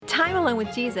Time alone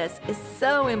with Jesus is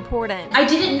so important. I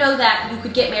didn't know that you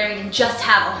could get married and just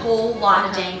have a whole lot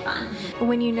of dang fun.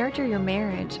 When you nurture your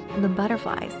marriage, the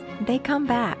butterflies, they come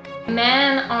back.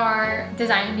 Men are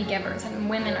designed to be givers and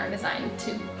women are designed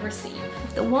to receive.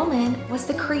 The woman was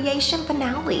the creation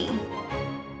finale.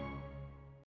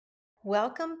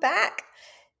 Welcome back.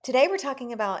 Today we're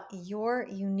talking about your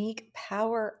unique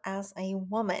power as a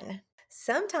woman.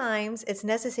 Sometimes it's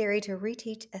necessary to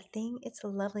reteach a thing its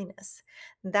loveliness.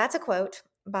 That's a quote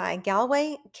by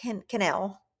Galway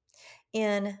Kinnell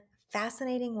in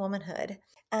Fascinating Womanhood.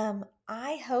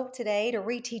 I hope today to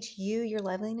reteach you your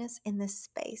loveliness in this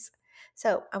space.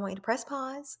 So I want you to press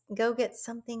pause, go get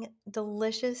something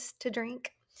delicious to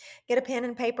drink, get a pen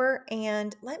and paper,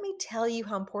 and let me tell you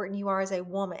how important you are as a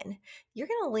woman. You're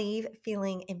going to leave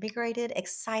feeling invigorated,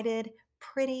 excited,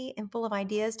 pretty, and full of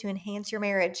ideas to enhance your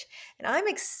marriage. And I'm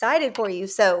excited for you.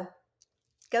 So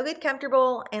go get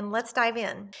comfortable and let's dive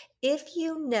in. If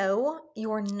you know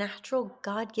your natural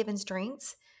God-given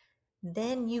strengths,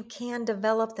 then you can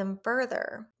develop them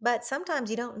further. But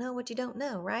sometimes you don't know what you don't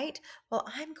know, right? Well,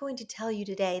 I'm going to tell you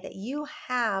today that you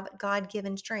have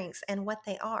God-given strengths and what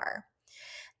they are.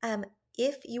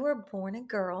 If you were born a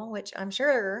girl, which I'm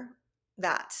sure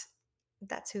that's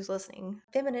who's listening,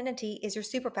 femininity is your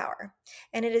superpower.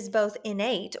 And it is both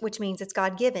innate, which means it's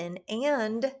God-given,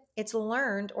 and it's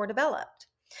learned or developed.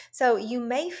 So you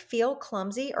may feel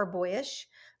clumsy or boyish,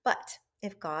 but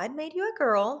if God made you a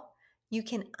girl, you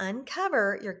can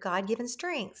uncover your God-given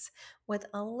strengths with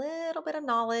a little bit of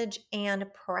knowledge and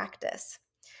practice.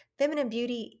 Feminine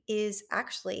beauty is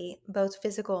actually both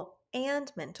physical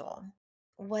and mental.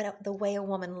 The way a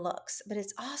woman looks, but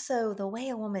it's also the way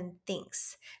a woman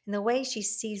thinks and the way she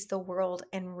sees the world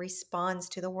and responds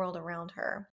to the world around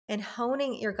her. And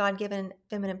honing your God-given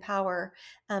feminine power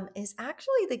is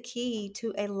actually the key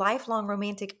to a lifelong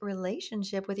romantic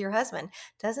relationship with your husband.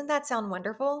 Doesn't that sound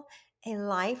wonderful? A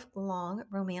lifelong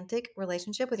romantic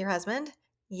relationship with your husband?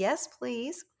 Yes,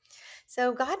 please.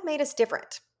 So God made us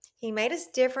different. He made us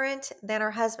different than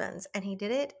our husbands, and he did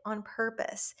it on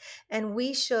purpose. And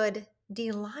we should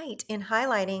delight in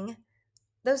highlighting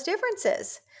those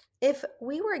differences. If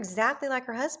we were exactly like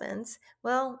our husbands,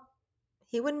 well,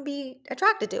 he wouldn't be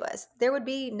attracted to us. There would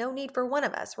be no need for one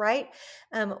of us, right?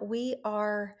 We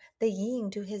are the yin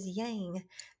to his yang.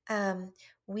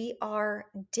 We are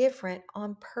different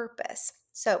on purpose.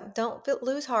 So don't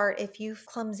lose heart if you're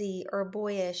clumsy or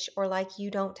boyish or like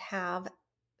you don't have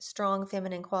strong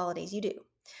feminine qualities. You do.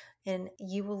 And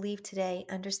you will leave today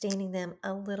understanding them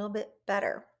a little bit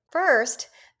better. First,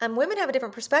 women have a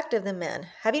different perspective than men.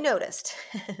 Have you noticed?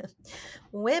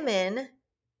 Women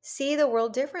see the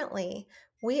world differently.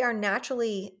 We are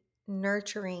naturally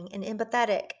nurturing and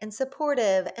empathetic and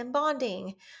supportive and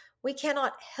bonding. We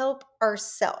cannot help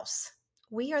ourselves.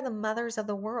 We are the mothers of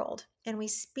the world, and we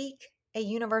speak a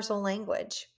universal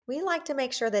language. We like to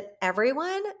make sure that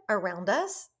everyone around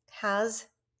us has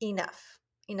enough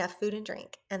food and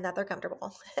drink and that they're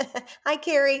comfortable. I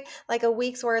carry like a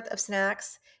week's worth of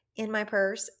snacks in my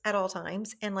purse at all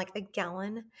times and like a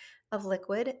gallon of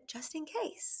liquid just in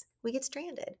case we get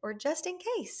stranded or just in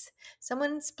case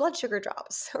someone's blood sugar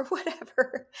drops or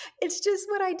whatever. It's just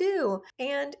what I do.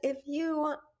 And if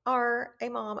you are a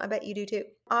mom, I bet you do too.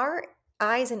 Our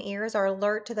eyes and ears are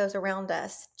alert to those around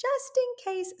us just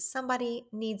in case somebody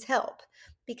needs help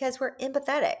because we're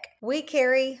empathetic. We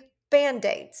carry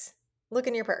Band-Aids. Look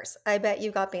in your purse. I bet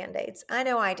you got Band-Aids. I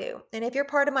know I do. And if you're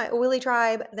part of my oily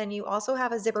tribe, then you also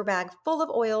have a zipper bag full of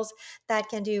oils that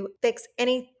can fix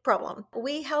any problem.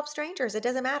 We help strangers. It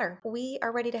doesn't matter. We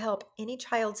are ready to help any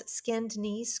child's skinned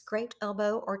knee, scraped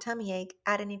elbow, or tummy ache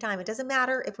at any time. It doesn't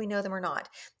matter if we know them or not.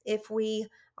 If we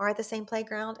are at the same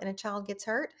playground and a child gets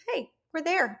hurt, hey, we're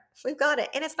there. We've got it.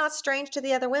 And it's not strange to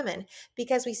the other women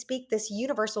because we speak this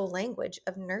universal language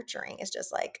of nurturing. It's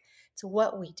just like, it's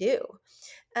what we do.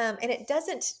 And it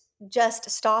doesn't just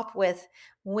stop with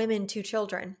women to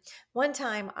children. One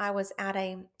time I was at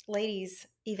a ladies'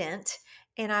 event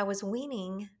and I was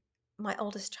weaning my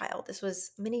oldest child. This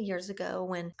was many years ago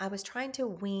when I was trying to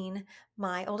wean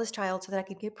my oldest child so that I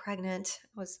could get pregnant.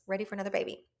 I was ready for another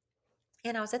baby.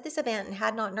 And I was at this event and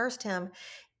had not nursed him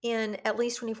in at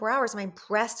least 24 hours. My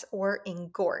breasts were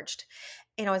engorged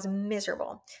and I was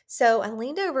miserable. So I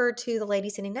leaned over to the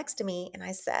lady sitting next to me and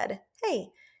I said,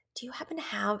 "Hey, do you happen to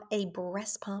have a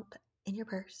breast pump in your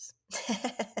purse?"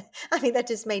 I mean, that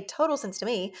just made total sense to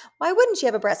me. Why wouldn't you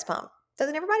have a breast pump?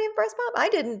 Doesn't everybody have a breast pump? I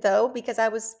didn't though, because I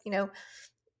was,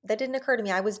 that didn't occur to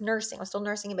me. I was nursing. I was still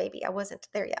nursing a baby. I wasn't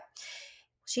there yet.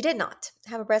 She did not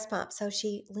have a breast pump. So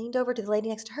she leaned over to the lady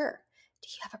next to her. "Do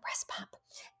you have a breast pump?"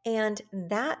 And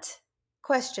that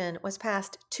question was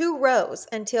passed 2 rows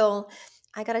until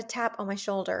I got a tap on my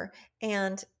shoulder,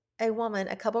 and a woman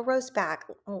a couple rows back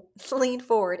leaned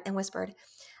forward and whispered,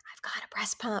 "I've got a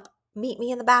breast pump. Meet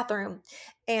me in the bathroom."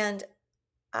 And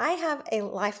I have a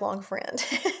lifelong friend.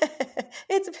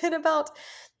 It's been about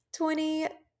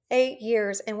 28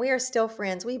 years and we are still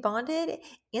friends. We bonded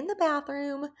in the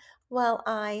bathroom while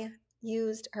I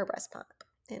used her breast pump.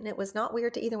 And it was not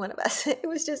weird to either one of us. It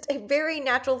was just a very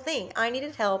natural thing. I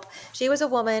needed help. She was a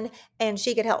woman and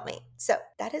she could help me. So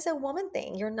that is a woman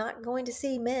thing. You're not going to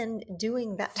see men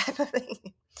doing that type of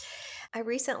thing. I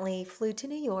recently flew to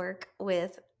New York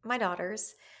with my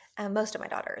daughters, most of my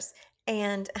daughters,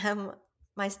 and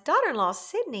my daughter-in-law,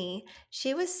 Sydney,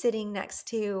 she was sitting next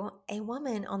to a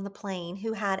woman on the plane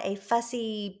who had a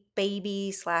fussy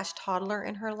baby slash toddler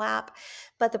in her lap.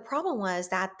 But the problem was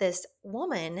that this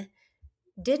woman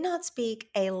did not speak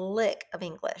a lick of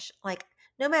English. Like,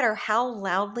 no matter how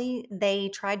loudly they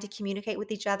tried to communicate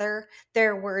with each other,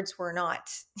 their words were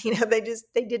not,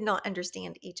 they did not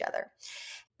understand each other.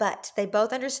 But they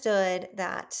both understood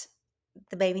that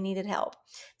the baby needed help.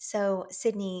 So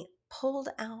Sydney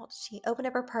she opened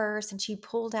up her purse and she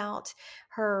pulled out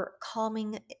her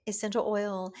calming essential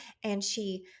oil and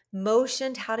she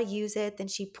motioned how to use it. Then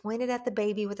she pointed at the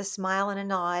baby with a smile and a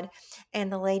nod. And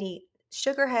the lady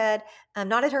shook her head,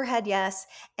 nodded her head yes,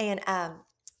 and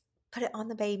put it on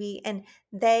the baby. And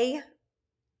they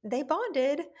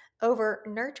bonded over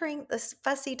nurturing this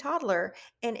fussy toddler,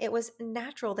 and it was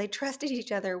natural. They trusted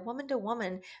each other, woman to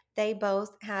woman. They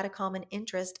both had a common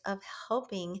interest of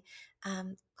helping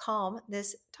calm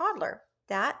this toddler.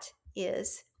 That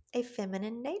is a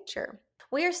feminine nature.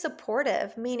 We are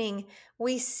supportive, meaning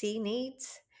we see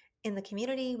needs in the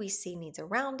community, we see needs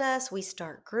around us, we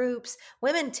start groups.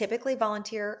 Women typically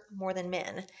volunteer more than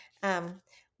men.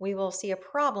 We will see a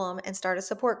problem and start a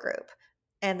support group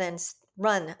and then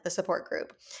run the support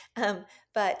group.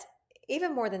 But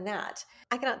even more than that,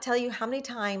 I cannot tell you how many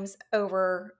times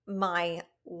over my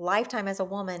lifetime as a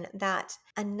woman that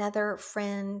another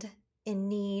friend in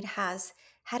need has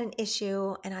had an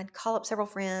issue, and I'd call up several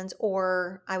friends,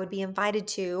 or I would be invited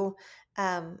to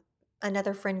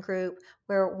another friend group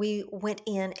where we went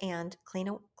in and cleaned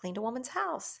a woman's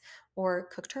house, or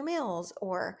cooked her meals,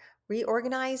 or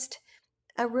reorganized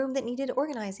a room that needed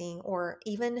organizing, or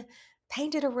even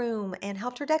painted a room and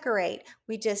helped her decorate.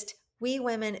 We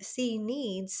women see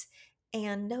needs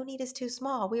and no need is too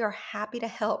small. We are happy to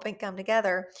help and come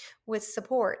together with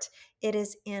support. It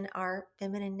is in our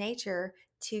feminine nature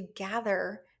to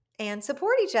gather and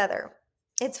support each other.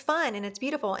 It's fun and it's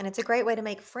beautiful and it's a great way to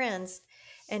make friends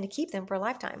and to keep them for a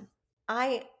lifetime.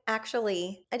 I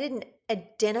didn't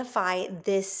identify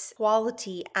this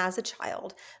quality as a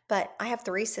child, but I have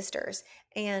 3 sisters.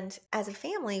 And as a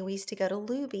family, we used to go to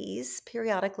Luby's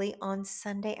periodically on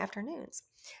Sunday afternoons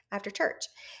after church.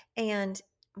 And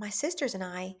my sisters and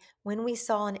I, when we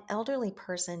saw an elderly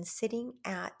person sitting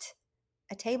at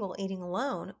a table eating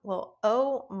alone, well,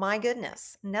 oh my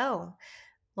goodness, no.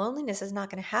 Loneliness is not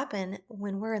going to happen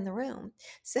when we're in the room.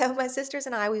 So my sisters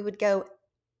and I, we would go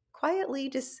quietly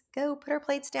just go put our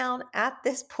plates down at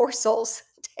this poor soul's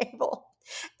table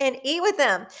and eat with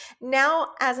them.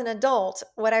 Now, as an adult,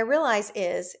 what I realize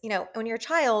is, when you're a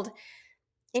child,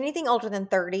 anything older than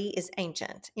 30 is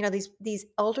ancient. These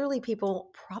elderly people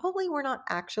probably were not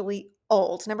actually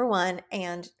old, number one,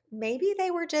 and maybe they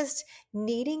were just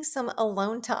needing some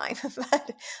alone time,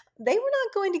 but they were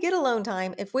not going to get alone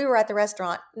time if we were at the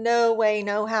restaurant. No way,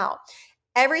 no how.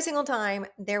 Every single time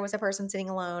there was a person sitting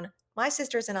alone, my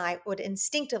sisters and I would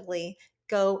instinctively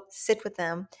go sit with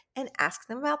them and ask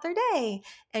them about their day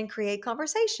and create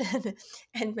conversation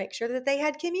and make sure that they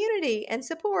had community and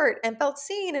support and felt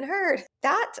seen and heard.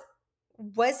 That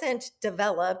wasn't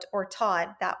developed or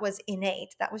taught. That was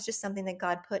innate. That was just something that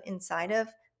God put inside of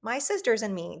my sisters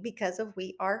and me because of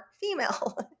we are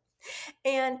female.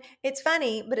 And it's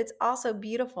funny, but it's also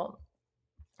beautiful.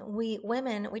 We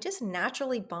women, we just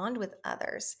naturally bond with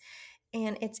others.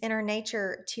 And it's in our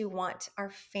nature to want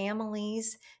our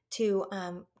families to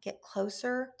get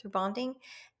closer through bonding.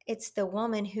 It's the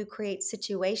woman who creates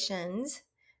situations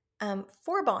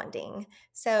for bonding.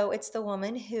 So it's the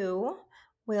woman who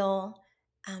will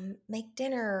make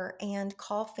dinner and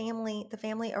call the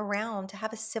family around to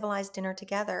have a civilized dinner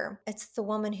together. It's the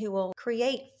woman who will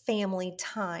create family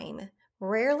time.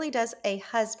 Rarely does a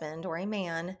husband or a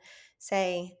man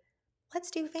say,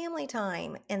 "Let's do family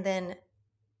time," and then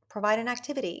provide an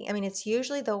activity. I mean, it's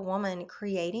usually the woman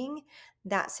creating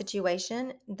that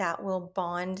situation that will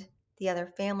bond the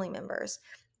other family members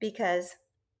because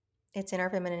it's in our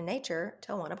feminine nature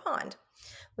to want to bond.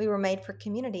 We were made for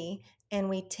community, and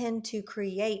we tend to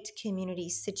create community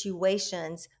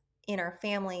situations in our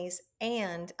families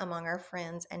and among our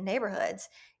friends and neighborhoods.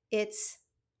 It's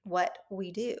what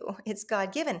we do. It's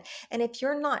God given. And if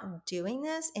you're not doing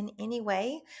this in any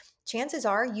way, chances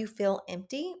are you feel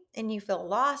empty and you feel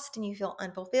lost and you feel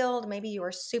unfulfilled. Maybe you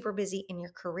are super busy in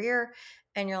your career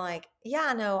and you're like,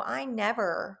 yeah, no, I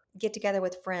never get together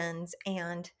with friends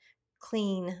and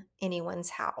clean anyone's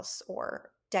house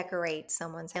or decorate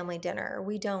someone's family dinner.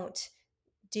 We don't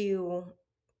do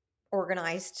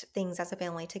organized things as a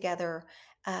family together.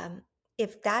 Um,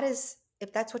 if that's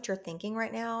what you're thinking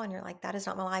right now and you're like, that is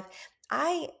not my life,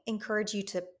 I encourage you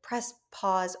to press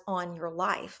pause on your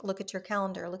life. Look at your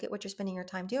calendar, look at what you're spending your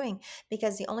time doing,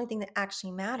 because the only thing that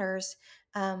actually matters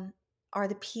are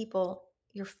the people,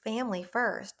 your family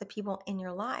first, the people in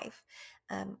your life.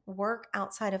 Work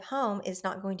outside of home is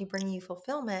not going to bring you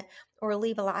fulfillment or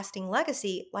leave a lasting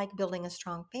legacy like building a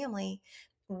strong family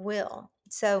will.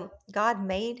 So God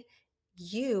made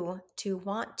you to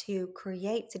want to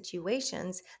create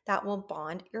situations that will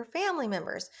bond your family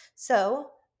members.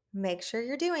 So make sure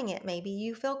you're doing it. Maybe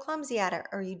you feel clumsy at it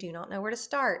or you do not know where to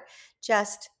start.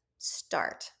 Just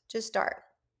start. Just start.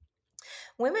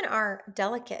 Women are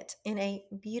delicate in a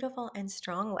beautiful and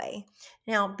strong way.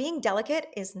 Now, being delicate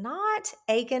is not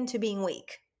akin to being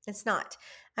weak. It's not.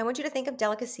 I want you to think of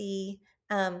delicacy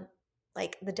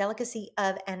like the delicacy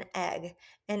of an egg.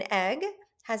 An egg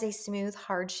has a smooth,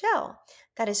 hard shell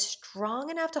that is strong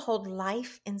enough to hold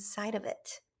life inside of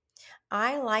it.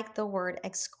 I like the word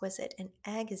exquisite. An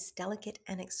egg is delicate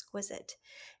and exquisite.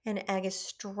 An egg is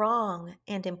strong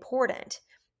and important,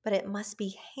 but it must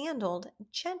be handled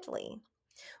gently.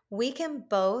 We can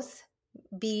both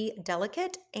be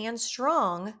delicate and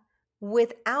strong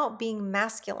without being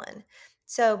masculine.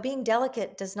 So, being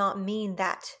delicate does not mean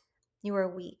that you are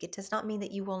weak. It does not mean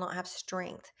that you will not have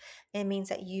strength. It means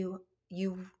that you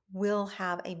will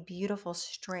have a beautiful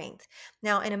strength.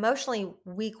 Now, an emotionally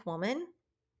weak woman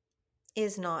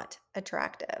is not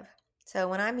attractive. So,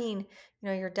 when I mean,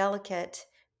 you're delicate,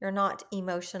 you're not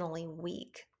emotionally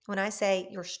weak. When I say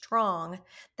you're strong,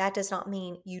 that does not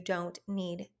mean you don't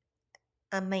need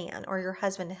a man or your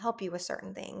husband to help you with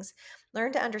certain things.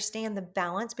 Learn to understand the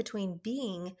balance between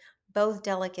being both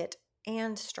delicate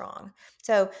and strong.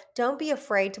 So don't be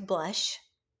afraid to blush.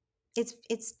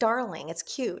 It's darling, it's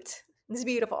cute, it's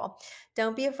beautiful.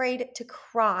 Don't be afraid to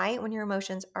cry when your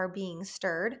emotions are being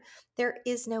stirred. There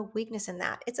is no weakness in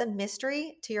that. It's a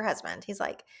mystery to your husband. He's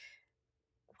like,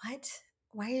 what?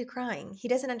 Why are you crying? He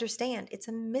doesn't understand. It's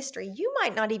a mystery. You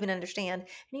might not even understand. And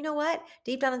you know what?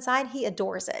 Deep down inside, he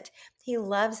adores it. He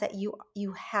loves that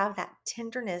you have that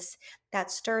tenderness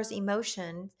that stirs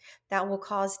emotion that will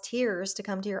cause tears to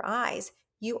come to your eyes.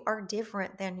 You are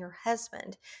different than your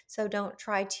husband. So don't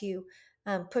try to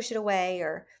push it away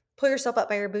or pull yourself up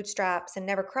by your bootstraps and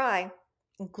never cry.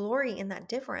 Glory in that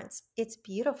difference. It's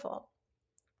beautiful.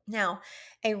 Now,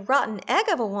 a rotten egg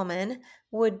of a woman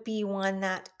would be one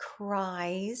that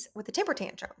cries with a temper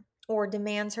tantrum or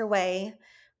demands her way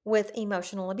with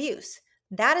emotional abuse.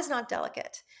 That is not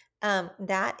delicate.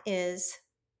 That is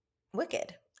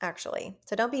wicked, actually.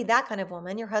 So don't be that kind of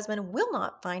woman. Your husband will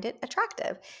not find it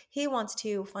attractive. He wants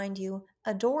to find you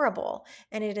adorable.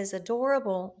 And it is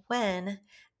adorable when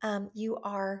you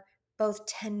are both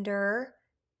tender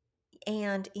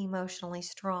and emotionally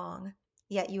strong,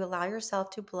 yet you allow yourself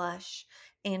to blush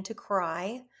and to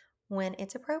cry when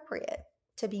it's appropriate,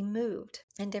 to be moved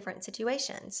in different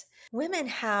situations. Women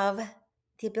have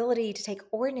the ability to take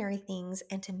ordinary things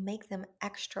and to make them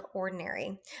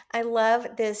extraordinary. I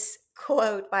love this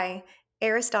quote by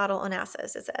Aristotle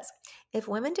Onassis. It says, "If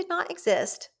women did not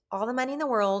exist, all the money in the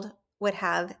world would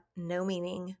have no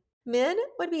meaning. Men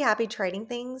would be happy trading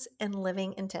things and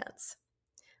living in tents."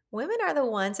 Women are the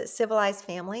ones that civilize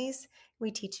families.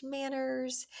 We teach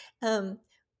manners.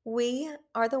 We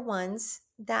are the ones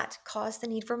that cause the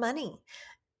need for money.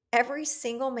 Every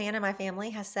single man in my family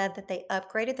has said that they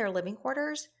upgraded their living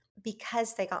quarters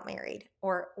because they got married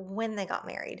or when they got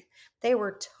married. They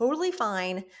were totally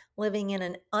fine living in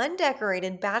an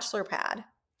undecorated bachelor pad.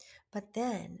 But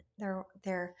then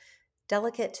their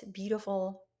delicate,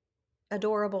 beautiful,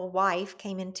 adorable wife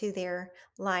came into their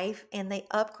life and they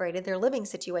upgraded their living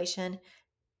situation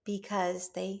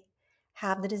because they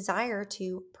have the desire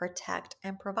to protect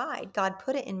and provide. God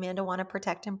put it in men to want to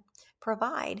protect and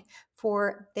provide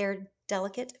for their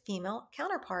delicate female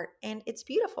counterpart, and it's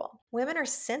beautiful. Women are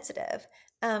sensitive.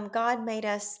 God made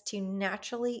us to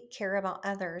naturally care about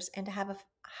others and to have a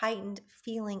heightened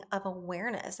feeling of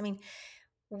awareness. I mean,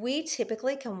 we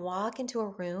typically can walk into a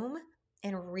room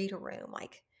and read a room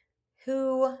like,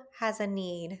 who has a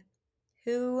need?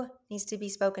 who needs to be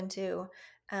spoken to,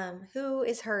 who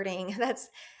is hurting.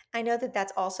 I know that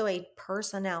that's also a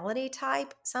personality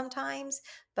type sometimes,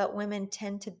 but women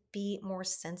tend to be more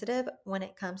sensitive when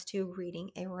it comes to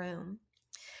reading a room.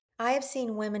 I have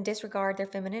seen women disregard their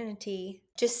femininity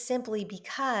just simply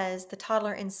because the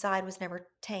toddler inside was never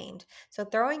tamed. So,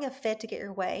 throwing a fit to get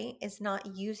your way is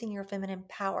not using your feminine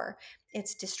power,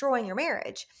 it's destroying your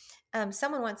marriage.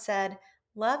 Someone once said,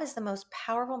 "Love is the most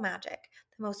powerful magic,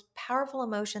 the most powerful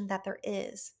emotion that there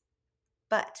is."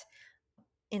 But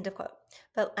End of quote.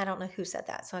 But I don't know who said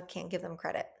that, so I can't give them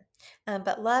credit.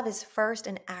 But love is first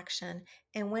in action.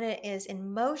 And when it is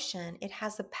in motion, it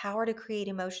has the power to create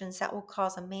emotions that will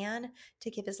cause a man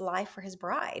to give his life for his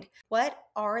bride. What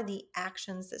are the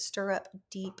actions that stir up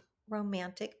deep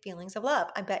romantic feelings of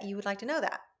love? I bet you would like to know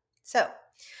that. So,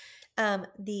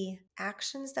 the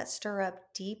actions that stir up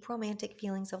deep romantic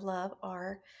feelings of love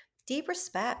are deep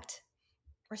respect,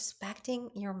 respecting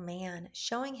your man,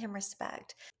 showing him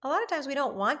respect. A lot of times we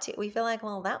don't want to. We feel like,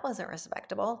 well, that wasn't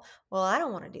respectable. Well, I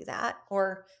don't want to do that.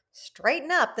 Or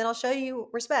straighten up, then I'll show you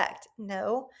respect.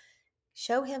 No,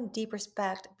 show him deep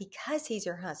respect because he's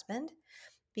your husband,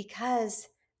 because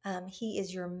he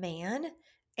is your man,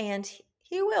 and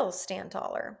he will stand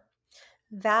taller.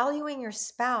 Valuing your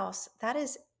spouse, that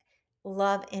is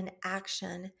love in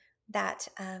action that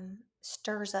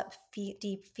stirs up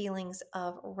deep feelings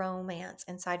of romance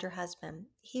inside your husband.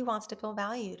 He wants to feel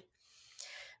valued.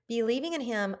 Believing in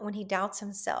him when he doubts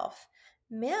himself.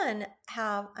 Men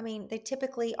they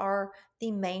typically are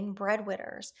the main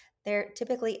breadwinners. They're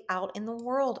typically out in the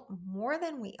world more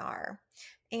than we are.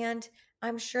 And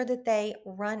I'm sure that they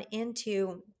run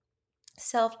into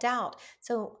self doubt.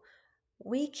 So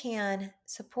we can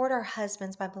support our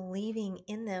husbands by believing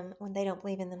in them when they don't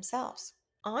believe in themselves.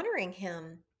 Honoring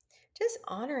him, just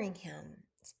honoring him,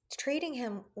 treating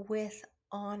him with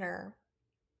honor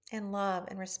and love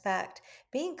and respect,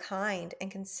 being kind and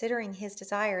considering his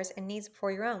desires and needs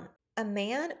before your own. A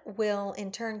man will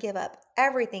in turn give up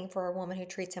everything for a woman who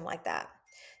treats him like that.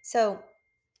 So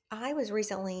I was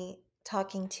recently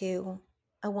talking to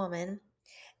a woman,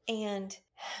 and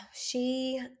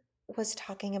she was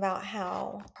talking about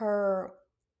how her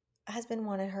husband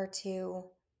wanted her to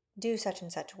do such and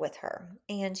such with her,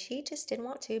 and she just didn't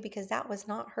want to because that was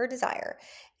not her desire.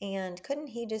 And couldn't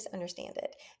he just understand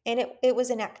it? And it was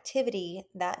an activity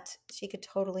that she could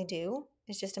totally do.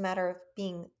 It's just a matter of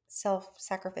being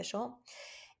self-sacrificial.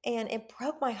 And it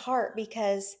broke my heart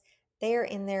because they're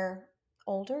in their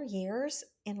older years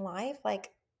in life.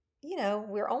 Like,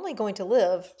 we're only going to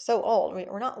live so old.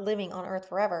 We're not living on earth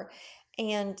forever.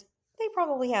 And they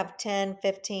probably have 10,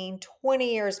 15,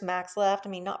 20 years max left. I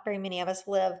mean, not very many of us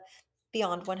live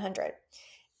beyond 100.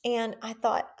 And I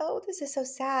thought, oh, this is so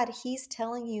sad. He's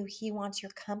telling you he wants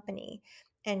your company,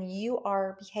 and you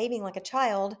are behaving like a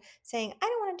child, saying, I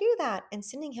don't want to do that, and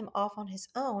sending him off on his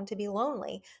own to be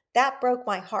lonely. That broke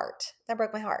my heart. That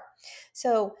broke my heart.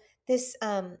 So, this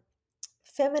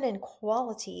feminine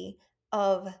quality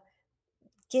of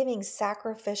giving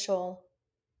sacrificial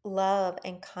love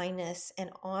and kindness and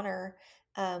honor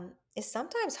is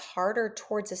sometimes harder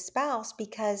towards a spouse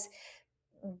because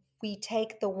we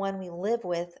take the one we live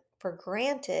with for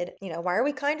granted. Why are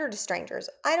we kinder to strangers?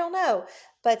 I don't know.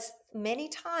 But many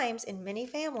times in many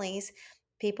families,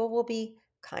 people will be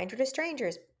kinder to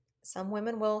strangers. Some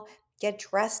women will get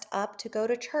dressed up to go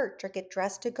to church or get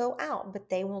dressed to go out, but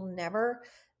they will never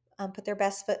put their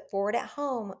best foot forward at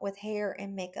home with hair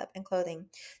and makeup and clothing.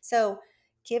 So,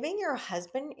 giving your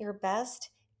husband your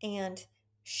best and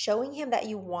showing him that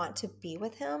you want to be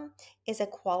with him is a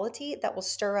quality that will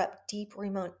stir up deep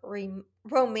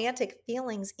romantic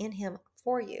feelings in him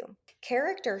for you.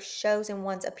 Character shows in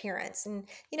one's appearance. And,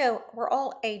 we're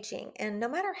all aging. And no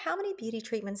matter how many beauty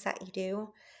treatments that you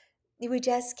do, we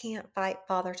just can't fight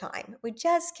father time. We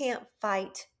just can't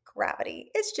fight gravity.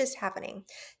 It's just happening.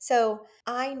 So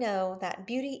I know that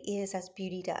beauty is as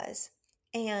beauty does.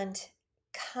 And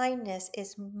kindness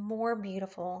is more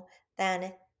beautiful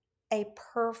than a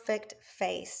perfect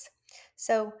face.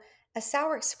 So a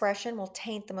sour expression will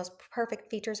taint the most perfect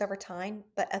features over time,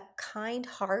 but a kind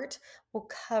heart will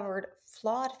cover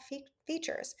flawed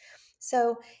features.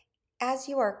 So as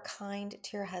you are kind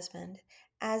to your husband,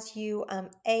 as you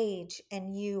age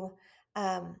and you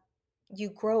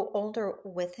grow older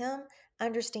with him,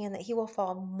 understand that he will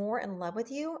fall more in love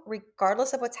with you,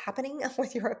 regardless of what's happening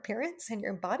with your appearance and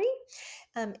your body,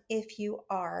 if you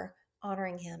are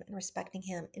honoring him and respecting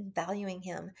him and valuing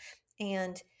him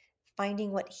and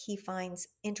finding what he finds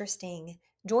interesting,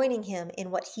 joining him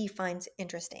in what he finds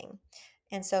interesting,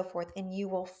 and so forth. And you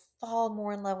will fall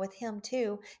more in love with him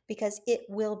too, because it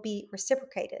will be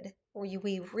reciprocated.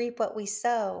 We reap what we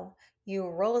sow. You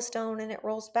roll a stone and it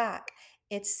rolls back.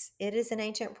 It is an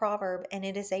ancient proverb, and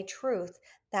it is a truth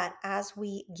that as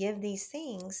we give these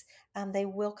things, they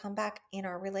will come back in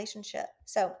our relationship.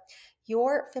 So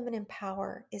your feminine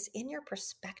power is in your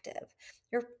perspective,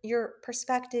 your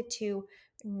perspective to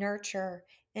nurture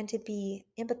and to be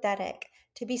empathetic,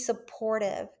 to be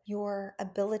supportive, your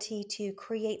ability to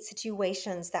create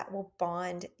situations that will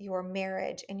bond your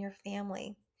marriage and your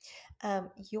family.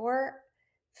 Your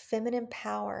feminine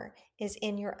power is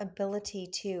in your ability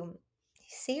to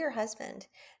see your husband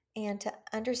and to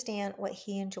understand what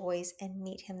he enjoys and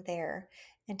meet him there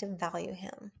and to value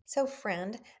him. So,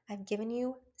 friend, I've given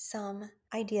you some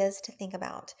ideas to think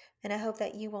about, and I hope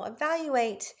that you will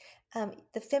evaluate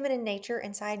the feminine nature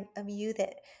inside of you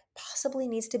that possibly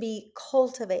needs to be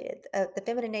cultivated, the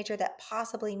feminine nature that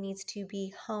possibly needs to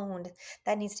be honed,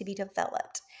 that needs to be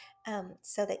developed,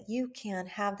 so that you can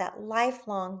have that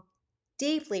lifelong,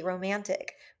 deeply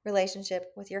romantic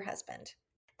relationship with your husband.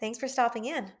 Thanks for stopping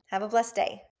in. Have a blessed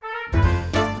day.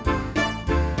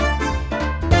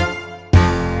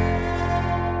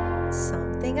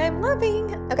 Something I'm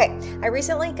loving. Okay, I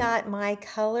recently got my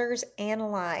colors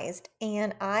analyzed,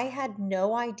 and I had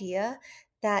no idea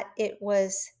that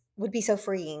would be so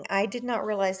freeing. I did not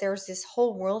realize there was this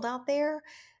whole world out there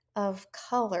of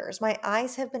colors. My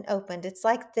eyes have been opened. It's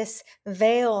like this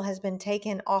veil has been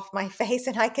taken off my face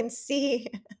and I can see.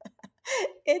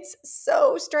 It's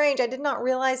so strange. I did not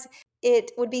realize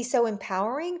it would be so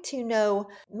empowering to know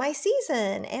my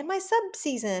season and my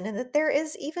sub-season, and that there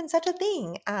is even such a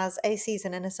thing as a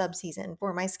season and a sub-season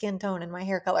for my skin tone and my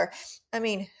hair color. I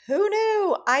mean, who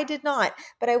knew? I did not.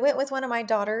 But I went with one of my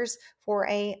daughters for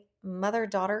a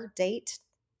mother-daughter date.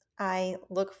 I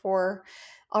look for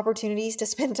opportunities to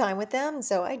spend time with them.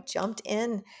 So I jumped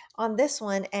in on this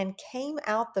one and came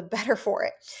out the better for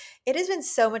it. It has been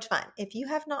so much fun. If you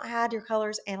have not had your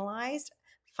colors analyzed,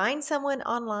 find someone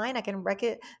online. I can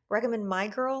recommend My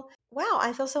Girl. Wow,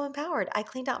 I feel so empowered. I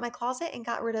cleaned out my closet and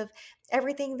got rid of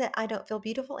everything that I don't feel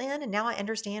beautiful in. And now I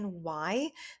understand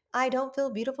why I don't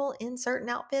feel beautiful in certain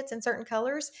outfits and certain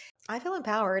colors. I feel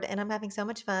empowered and I'm having so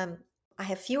much fun. I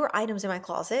have fewer items in my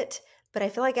closet, but I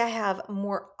feel like I have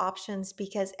more options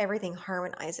because everything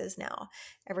harmonizes now.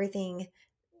 Everything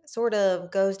sort of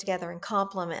goes together and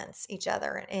complements each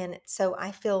other. And so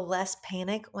I feel less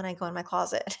panic when I go in my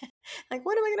closet. Like,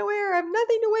 what am I going to wear? I have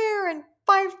nothing to wear and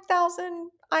 5,000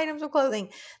 items of clothing.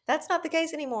 That's not the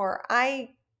case anymore.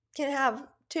 I can have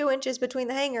 2 inches between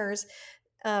the hangers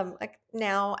like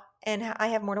now, and I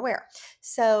have more to wear.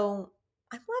 So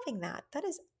I'm loving that. That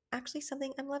is actually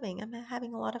something I'm loving. I'm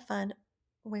having a lot of fun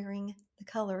wearing the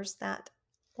colors that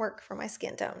work for my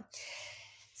skin tone.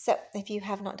 So if you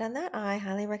have not done that, I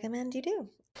highly recommend you do.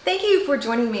 Thank you for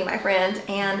joining me, my friend,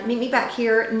 and meet me back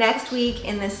here next week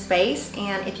in this space.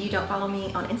 And if you don't follow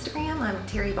me on Instagram, I'm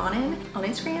Terry Bonin on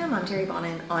Instagram. I'm Terry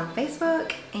Bonin on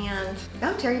Facebook, and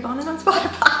Terry Bonin on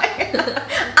Spotify.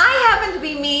 I happen to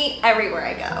be me everywhere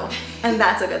I go, and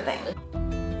that's a good thing.